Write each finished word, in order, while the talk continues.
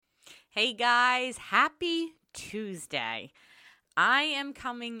Hey guys, happy Tuesday. I am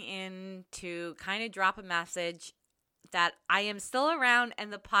coming in to kind of drop a message that I am still around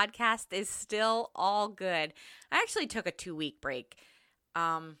and the podcast is still all good. I actually took a 2-week break.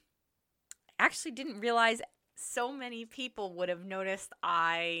 Actually didn't realize so many people would have noticed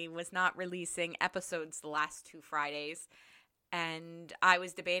I was not releasing episodes the last 2 Fridays. And I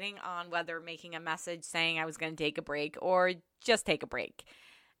was debating on whether making a message saying I was going to take a break or just take a break.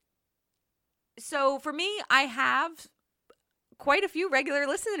 So for me, I have quite a few regular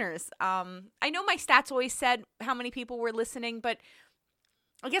listeners. I know my stats always said how many people were listening, but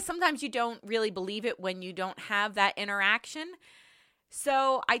I guess sometimes you don't really believe it when you don't have that interaction.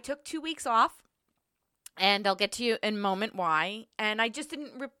 So I took 2 weeks off, and I'll get to you in a moment why. And I just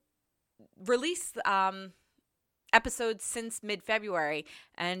didn't release episodes since mid-February.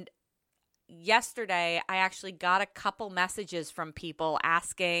 And yesterday, I actually got a couple messages from people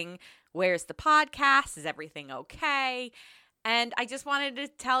asking, where's the podcast? Is everything okay? And I just wanted to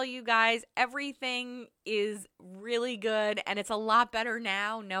tell you guys, everything is really good. And it's a lot better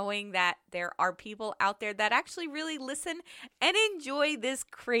now knowing that there are people out there that actually really listen and enjoy this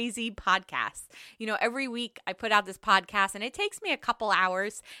crazy podcast. You know, every week I put out this podcast and it takes me a couple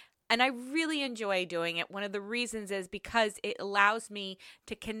hours. And I really enjoy doing it. One of the reasons is because it allows me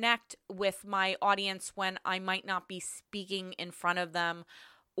to connect with my audience when I might not be speaking in front of them,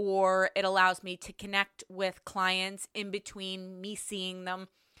 or it allows me to connect with clients in between me seeing them.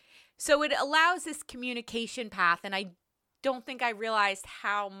 So it allows this communication path, and I don't think I realized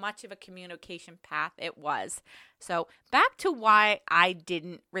how much of a communication path it was. So back to why I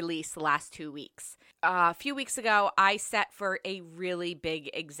didn't release the last 2 weeks. A few weeks ago, I set for a really big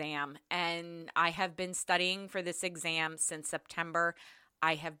exam, and I have been studying for this exam since September.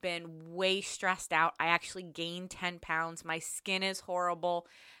 I have been way stressed out. I actually gained 10 pounds. My skin is horrible,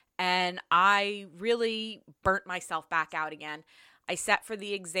 and I really burnt myself back out again. I set for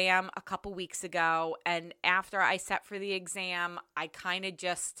the exam a couple weeks ago, and after I set for the exam, I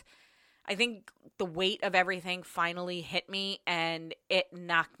think the weight of everything finally hit me, and it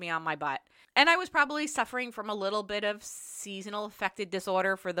knocked me on my butt. And I was probably suffering from a little bit of seasonal affective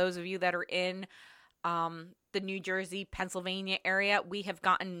disorder. For those of you that are in the New Jersey, Pennsylvania area, we have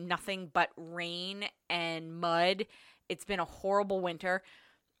gotten nothing but rain and mud. It's been a horrible winter.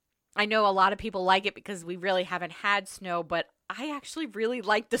 I know a lot of people like it because we really haven't had snow, but I actually really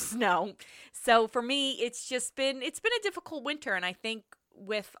like the snow. So for me, it's been a difficult winter. And I think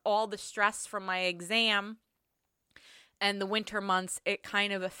with all the stress from my exam and the winter months, it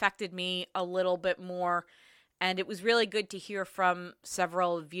kind of affected me a little bit more. And it was really good to hear from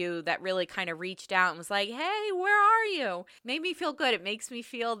several of you that really kind of reached out and was like, hey, where are you? Made me feel good. It makes me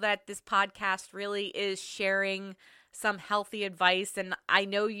feel that this podcast really is sharing some healthy advice. And I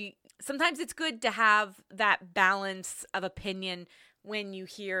know sometimes it's good to have that balance of opinion when you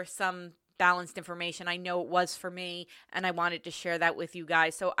hear some balanced information. I know it was for me, and I wanted to share that with you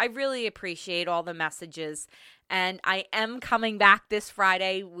guys. So I really appreciate all the messages. And I am coming back this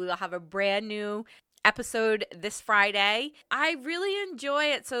Friday. We'll have a brand new episode this Friday. I really enjoy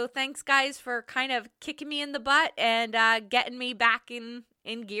it. So thanks guys for kind of kicking me in the butt and getting me back in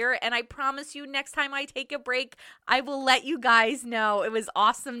gear. And I promise you, next time I take a break, I will let you guys know. It was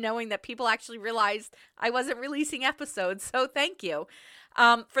awesome knowing that people actually realized I wasn't releasing episodes. So thank you.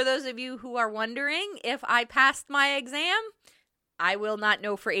 For those of you who are wondering if I passed my exam, I will not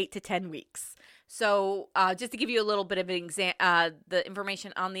know for 8 to 10 weeks. So just to give you a little bit of the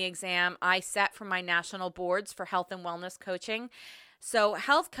information on the exam, I sat for my national boards for health and wellness coaching. So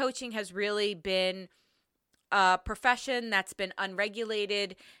health coaching has really been a profession that's been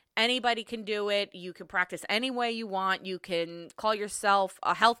unregulated. Anybody can do it. You can practice any way you want. You can call yourself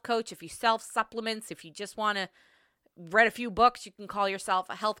a health coach if you sell supplements. If you just want to read a few books, you can call yourself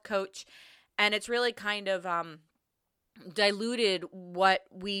a health coach. And it's really kind of diluted what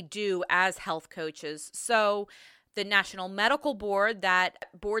we do as health coaches. So the National Medical Board, that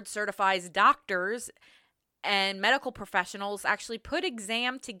board certifies doctors and medical professionals, actually put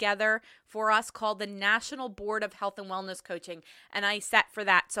exam together for us called the National Board of Health and Wellness Coaching, and I sat for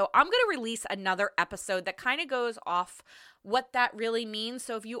that. So I'm going to release another episode that kind of goes off what that really means.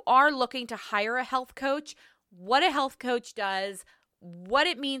 So if you are looking to hire a health coach, what a health coach does, what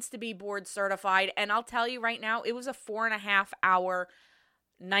it means to be board certified. And I'll tell you right now, it was a 4.5-hour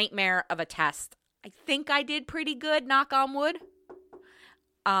nightmare of a test. I think I did pretty good, knock on wood.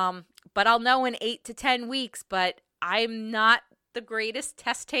 But I'll know in 8 to 10 weeks, but I'm not the greatest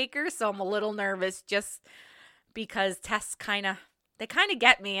test taker, so I'm a little nervous just because tests kind of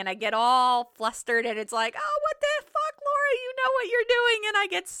get me and I get all flustered and it's like, oh, what the fuck, Laura, you know what you're doing, and I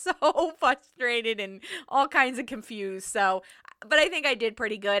get so frustrated and all kinds of confused. So, but I think I did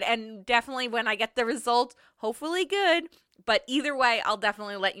pretty good, and definitely when I get the result, hopefully good. But either way, I'll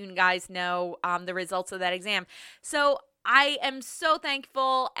definitely let you guys know the results of that exam. So I am so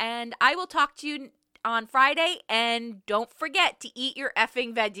thankful, and I will talk to you on Friday. And don't forget to eat your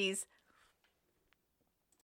effing veggies.